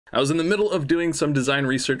I was in the middle of doing some design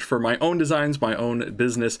research for my own designs, my own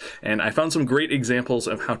business, and I found some great examples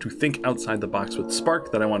of how to think outside the box with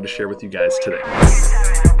Spark that I wanted to share with you guys today.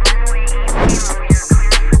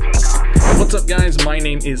 What's up guys, my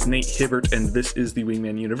name is Nate Hibbert and this is the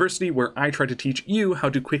Wingman University, where I try to teach you how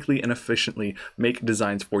to quickly and efficiently make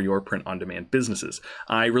designs for your print-on-demand businesses.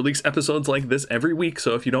 I release episodes like this every week,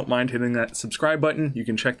 so if you don't mind hitting that subscribe button, you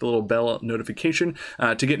can check the little bell notification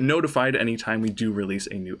to get notified anytime we do release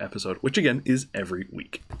a new episode, which again is every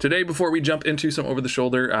week. Today, before we jump into some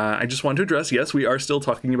over-the-shoulder, I just want to address, yes, we are still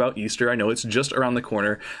talking about Easter. I know it's just around the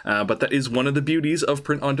corner, but that is one of the beauties of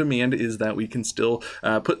print-on-demand, is that we can still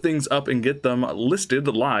put things up and get them listed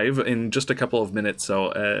live in just a couple of minutes. So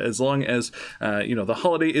as long as you know, the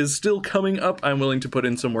holiday is still coming up, I'm willing to put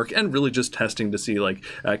in some work and really just testing to see, like,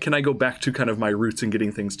 can I go back to kind of my roots and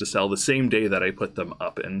getting things to sell the same day that I put them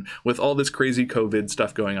up. And with all this crazy COVID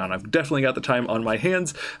stuff going on, I've definitely got the time on my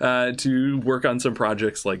hands to work on some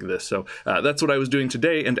projects like this. So that's what I was doing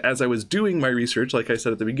today. And as I was doing my research, like I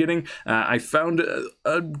said at the beginning, I found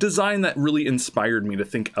a design that really inspired me to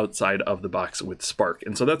think outside of the box with Spark.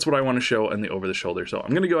 And so that's what I want to show in the over the shoulder. So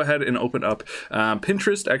I'm going to go ahead and open up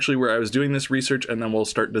Pinterest, actually, where I was doing this research, and then we'll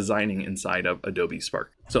start designing inside of Adobe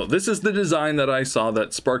Spark. So this is the design that I saw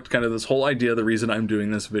that sparked kind of this whole idea. The reason I'm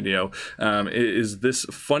doing this video is this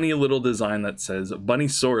funny little design that says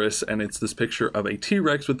Bunnysaurus, and it's this picture of a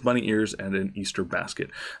T-Rex with bunny ears and an Easter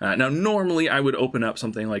basket. Now, normally I would open up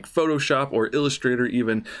something like Photoshop or Illustrator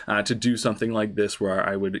even to do something like this, where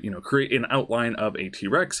I would, you know, create an outline of a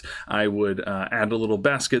T-Rex. I would add a little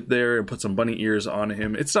basket there and put some bunny ears on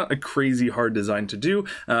him. It's not a crazy hard design to do.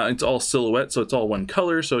 It's all silhouette, so it's all one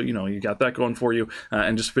color. So, you know, you got that going for you.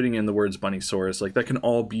 And just fitting in the words Bunnysaurus, like that can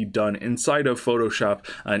all be done inside of Photoshop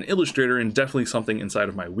and Illustrator, and definitely something inside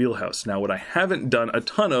of my wheelhouse. Now, what I haven't done a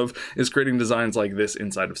ton of is creating designs like this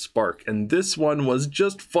inside of Spark. And this one was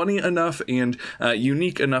just funny enough and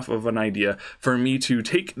unique enough of an idea for me to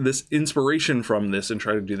take this inspiration from this and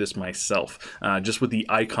try to do this myself, just with the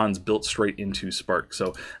icons built straight into Spark.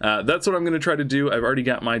 So that's what I'm going to try to do. I've already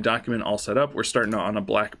got my document all set up. We're starting out on a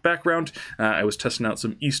black background. I was testing out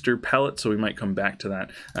some Easter palettes, so we might come back to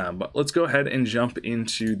that. But let's go ahead and jump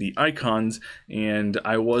into the icons. And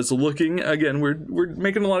I was looking, again, we're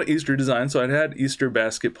making a lot of Easter designs, so I had Easter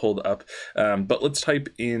basket pulled up. But let's type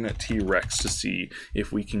in T-Rex to see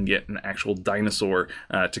if we can get an actual dinosaur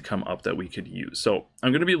to come up that we could use. So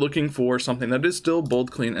I'm going to be looking for something that is still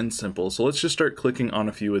bold, clean, and simple. So let's just start clicking on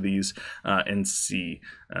a few of these and see.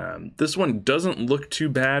 This one doesn't look too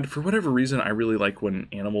bad. For whatever reason, I really like when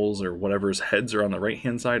animals or whatever's heads are on the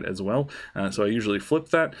right-hand side as well. So I usually flip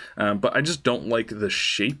that, but I just don't like the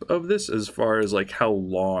shape of this as far as like how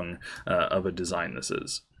long of a design this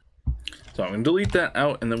is. So I'm going to delete that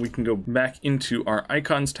out, and then we can go back into our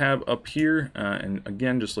icons tab up here. And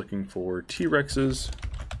again, just looking for T-Rexes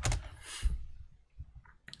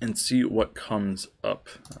and see what comes up.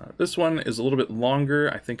 This one is a little bit longer.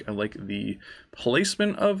 I think I like the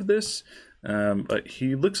placement of this, but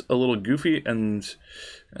he looks a little goofy, and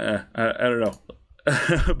I don't know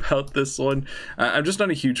about this one. I'm just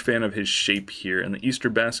not a huge fan of his shape here. And the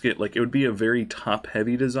Easter basket, like, it would be a very top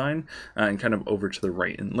heavy design and kind of over to the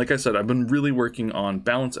right. And like I said, I've been really working on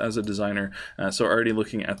balance as a designer, so already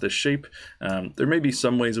looking at this shape. There may be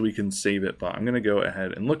some ways that we can save it, but I'm going to go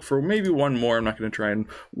ahead and look for maybe one more. I'm not going to try and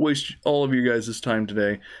waste all of you guys' time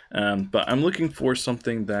today, but I'm looking for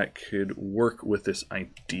something that could work with this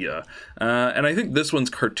idea. And I think this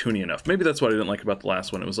one's cartoony enough. Maybe that's what I didn't like about the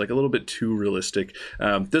last one. It was like a little bit too realistic.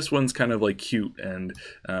 This one's kind of like cute and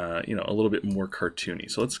you know, a little bit more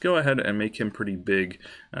cartoony. So let's go ahead and make him pretty big,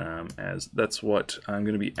 as that's what I'm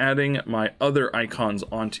going to be adding my other icons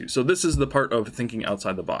onto. So this is the part of thinking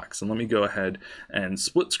outside the box. And let me go ahead and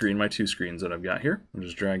split screen my two screens that I've got here. I'll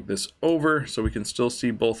just drag this over so we can still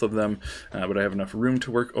see both of them, but I have enough room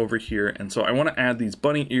to work over here. And so I want to add these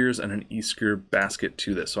bunny ears and an Easter basket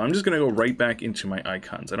to this. So I'm just going to go right back into my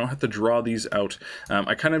icons. I don't have to draw these out.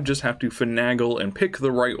 I kind of just have to finagle and pick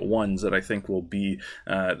the right ones that I think will be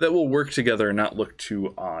that will work together and not look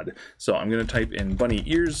too odd. So I'm going to type in bunny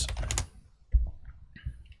ears.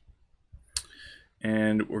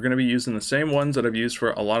 And we're going to be using the same ones that I've used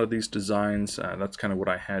for a lot of these designs. That's kind of what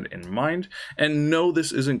I had in mind. And no,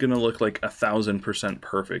 this isn't going to look like 1000%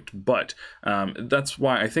 perfect, but that's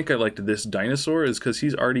why I think I liked this dinosaur, is because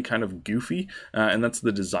he's already kind of goofy, and that's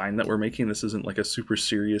the design that we're making. This isn't like a super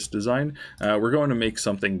serious design. We're going to make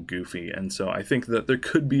something goofy, and so I think that there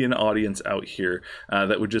could be an audience out here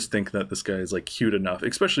that would just think that this guy is like cute enough,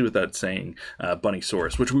 especially with that saying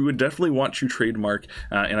Bunnysaurus, which we would definitely want to trademark,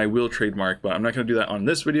 and I will trademark, but I'm not going to do that on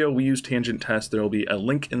this video. We use Tangent Test. There will be a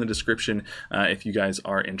link in the description if you guys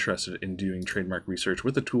are interested in doing trademark research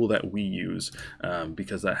with the tool that we use,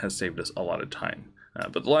 because that has saved us a lot of time.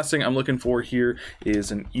 But the last thing I'm looking for here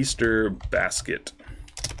is an Easter basket.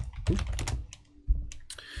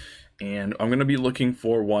 And I'm going to be looking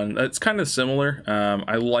for one that's kind of similar.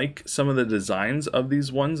 I like some of the designs of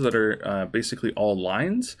these ones that are basically all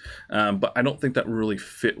lines, but I don't think that really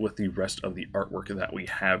fit with the rest of the artwork that we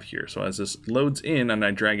have here. So as this loads in and I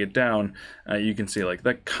drag it down, you can see like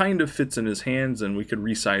that kind of fits in his hands, and we could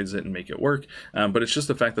resize it and make it work. But it's just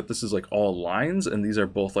the fact that this is like all lines, and these are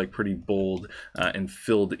both like pretty bold and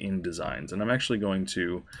filled in designs. And I'm actually going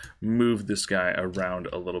to move this guy around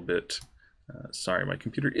a little bit. Sorry, my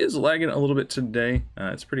computer is lagging a little bit today.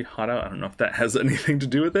 It's pretty hot out. I don't know if that has anything to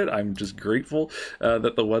do with it. I'm just grateful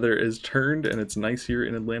that the weather is turned and it's nice here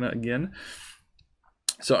in Atlanta again.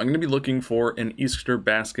 So I'm going to be looking for an Easter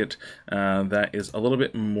basket that is a little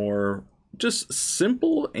bit more just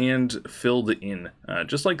simple and filled in,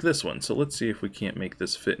 just like this one. So let's see if we can't make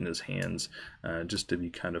this fit in his hands, just to be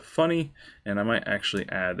kind of funny. And I might actually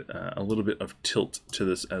add a little bit of tilt to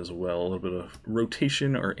this as well, a little bit of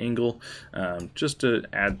rotation or angle, just to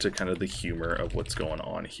add to kind of the humor of what's going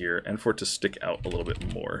on here and for it to stick out a little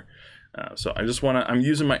bit more. So I just want to, I'm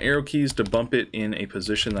using my arrow keys to bump it in a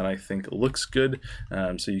position that I think looks good,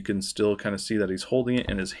 so you can still kind of see that he's holding it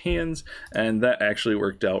in his hands, and that actually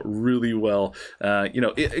worked out really well. You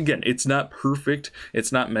know, again, it's not perfect.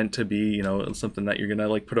 It's not meant to be, you know, something that you're gonna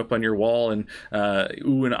like put up on your wall and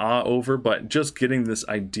ooh and ah over, but just getting this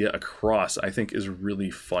idea across, I think, is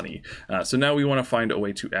really funny. So now we want to find a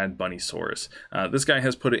way to add Bunnysaurus. This guy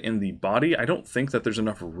has put it in the body. I don't think that there's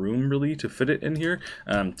enough room really to fit it in here,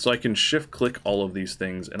 so I can shift click all of these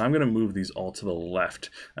things, and I'm going to move these all to the left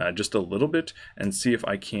just a little bit and see if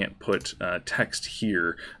I can't put text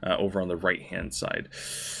here over on the right hand side.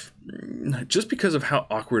 Just because of how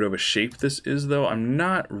awkward of a shape this is, though, I'm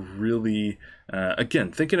not really,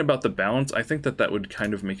 again, thinking about the balance, I think that that would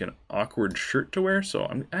kind of make an awkward shirt to wear, so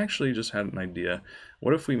I'm actually just had an idea.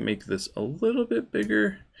 What if we make this a little bit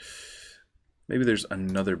bigger? Maybe there's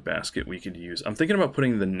another basket we could use. I'm thinking about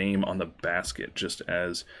putting the name on the basket just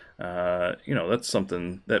as, you know, that's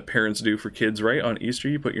something that parents do for kids, right? On Easter,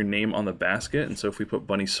 you put your name on the basket. And so if we put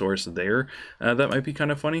Bunnysaurus there, that might be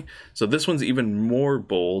kind of funny. So this one's even more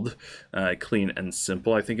bold, clean and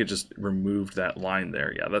simple. I think it just removed that line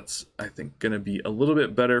there. Yeah, that's, I think, going to be a little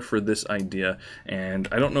bit better for this idea. And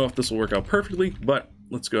I don't know if this will work out perfectly, but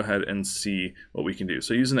let's go ahead and see what we can do.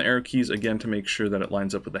 So using the arrow keys again to make sure that it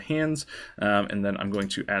lines up with the hands, and then I'm going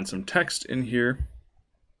to add some text in here.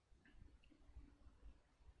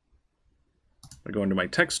 I go into my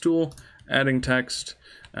text tool, adding text,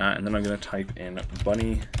 and then I'm going to type in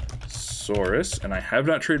Bunnysaurus, and I have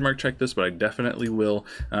not trademark checked this, but I definitely will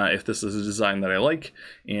if this is a design that I like,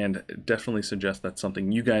 and definitely suggest that's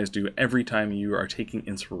something you guys do every time you are taking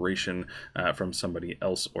inspiration from somebody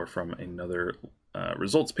else or from another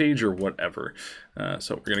results page or whatever.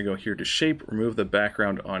 So we're gonna go here to shape, remove the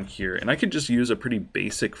background on here, and I could just use a pretty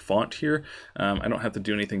basic font here. I don't have to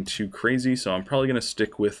do anything too crazy, so I'm probably gonna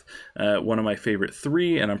stick with one of my favorite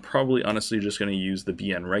three, and I'm probably honestly just gonna use the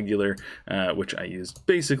BN Regular, which I use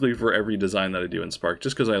basically for every design that I do in Spark,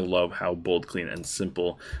 just because I love how bold, clean, and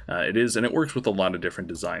simple it is, and it works with a lot of different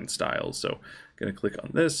design styles. So I'm gonna click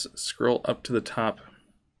on this, scroll up to the top,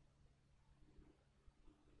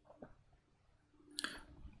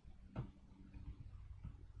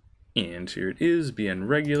 and here it is, BN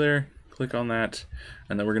Regular. Click on that,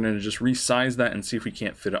 and then we're going to just resize that and see if we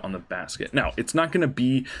can't fit it on the basket. Now, it's not going to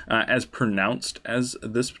be as pronounced as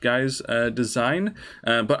this guy's design,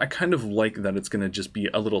 but I kind of like that it's going to just be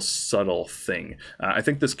a little subtle thing. I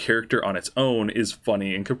think this character on its own is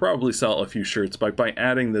funny and could probably sell a few shirts, but by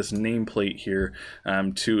adding this nameplate here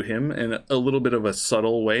to him in a little bit of a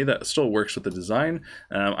subtle way that still works with the design,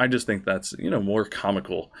 I just think that's, you know, more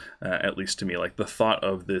comical, at least to me. Like the thought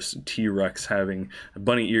of this T-Rex having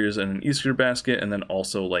bunny ears and an Easter basket, and then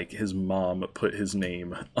also like his mom put his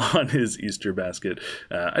name on his Easter basket,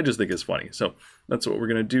 I just think it's funny. So that's what we're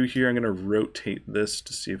going to do here. I'm going to rotate this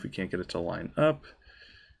to see if we can't get it to line up.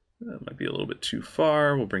 That might be a little bit too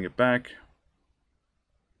far. We'll bring it back.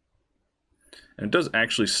 And it does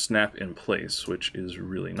actually snap in place, which is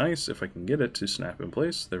really nice if I can get it to snap in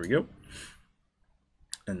place. There we go.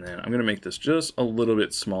 And then I'm going to make this just a little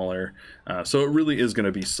bit smaller. So it really is going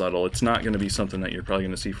to be subtle. It's not going to be something that you're probably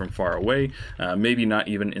going to see from far away. Maybe not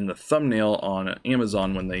even in the thumbnail on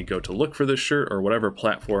Amazon when they go to look for this shirt or whatever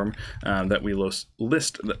platform that we list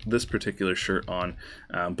this particular shirt on.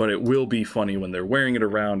 But it will be funny when they're wearing it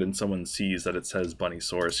around and someone sees that it says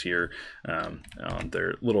Bunnysaurus here on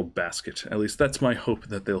their little basket. At least that's my hope,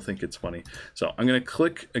 that they'll think it's funny. So I'm going to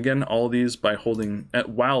click again all these by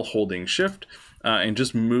while holding Shift. And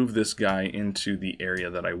just move this guy into the area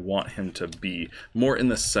that I want him to be, more in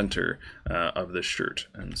the center of the shirt.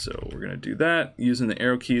 And so we're going to do that using the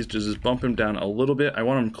arrow keys to just bump him down a little bit. I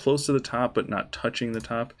want him close to the top, but not touching the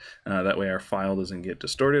top. That way our file doesn't get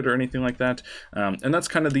distorted or anything like that. And that's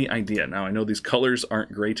kind of the idea. Now, I know these colors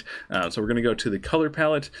aren't great, so we're going to go to the color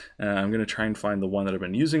palette. I'm going to try and find the one that I've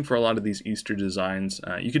been using for a lot of these Easter designs.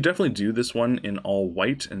 You could definitely do this one in all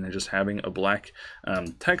white and then just having a black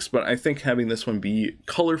text, but I think having this one be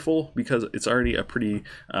colorful because it's already a pretty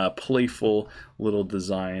playful little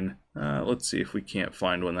design. Let's see if we can't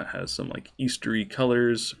find one that has some like Eastery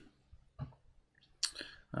colors.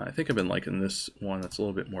 I think I've been liking this one that's a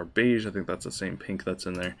little bit more beige. I think that's the same pink that's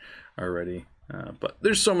in there already. But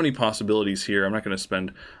there's so many possibilities here. I'm not going to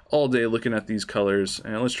spend all day looking at these colors.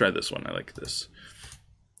 And let's try this one. I like this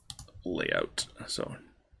layout. So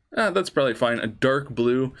that's probably fine. A dark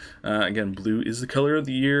blue. Again, blue is the color of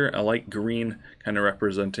the year. A light green, kind of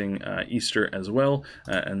representing Easter as well.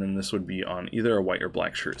 And then this would be on either a white or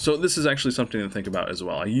black shirt. So this is actually something to think about as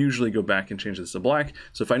well. I usually go back and change this to black.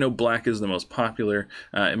 So if I know black is the most popular,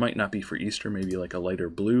 it might not be for Easter. Maybe like a lighter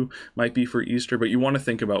blue might be for Easter. But you want to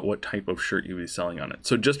think about what type of shirt you'll be selling on it.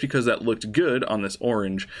 So just because that looked good on this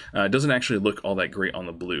orange, doesn't actually look all that great on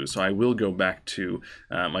the blue. So I will go back to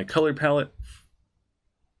my color palette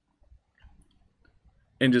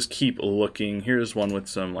and just keep looking. Here's one with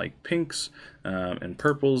some like pinks and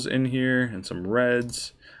purples in here and some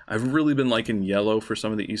reds. I've really been liking yellow for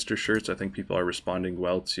some of the Easter shirts. I think people are responding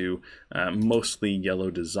well to mostly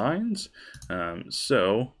yellow designs.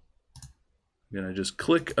 So I'm gonna just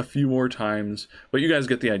click a few more times, but you guys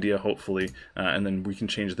get the idea, hopefully, and then we can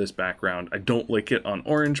change this background. I don't like it on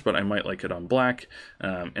orange, but I might like it on black,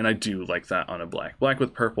 and I do like that on a black. Black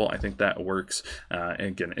with purple, I think that works. And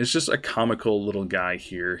again, it's just a comical little guy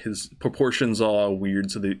here. His proportions are all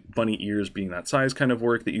weird, so the bunny ears being that size kind of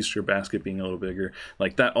work, the Easter basket being a little bigger,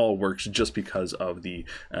 like that all works just because of the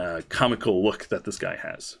comical look that this guy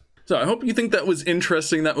has. So I hope you think that was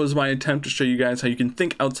interesting. That was my attempt to show you guys how you can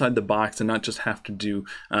think outside the box and not just have to do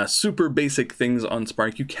super basic things on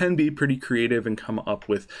Spark. You can be pretty creative and come up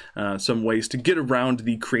with some ways to get around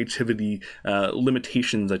the creativity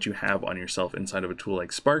limitations that you have on yourself inside of a tool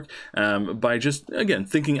like Spark by just, again,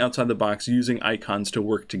 thinking outside the box, using icons to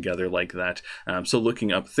work together like that. So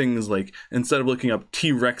looking up things like, instead of looking up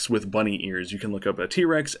T-Rex with bunny ears, you can look up a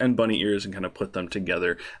T-Rex and bunny ears and kind of put them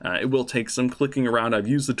together. It will take some clicking around. I've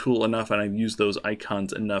used the tool enough and I've used those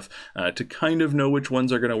icons enough to kind of know which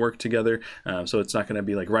ones are going to work together. So it's not going to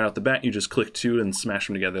be like right out the bat, you just click two and smash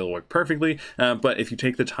them together, it'll work perfectly. But if you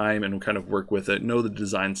take the time and kind of work with it, know the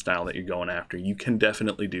design style that you're going after, you can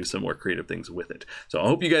definitely do some more creative things with it. So I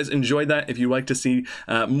hope you guys enjoyed that. If you'd like to see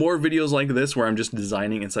more videos like this where I'm just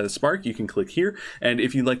designing inside of Spark, you can click here. And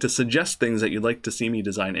if you'd like to suggest things that you'd like to see me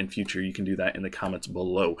design in future, you can do that in the comments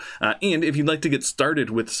below. And if you'd like to get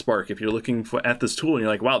started with Spark, if you're looking at this tool and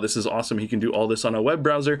you're like, wow, this is awesome, he can do all this on a web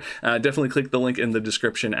browser, definitely click the link in the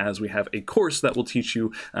description, as we have a course that will teach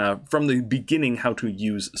you from the beginning how to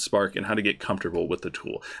use Spark and how to get comfortable with the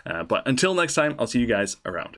tool. But until next time, I'll see you guys around.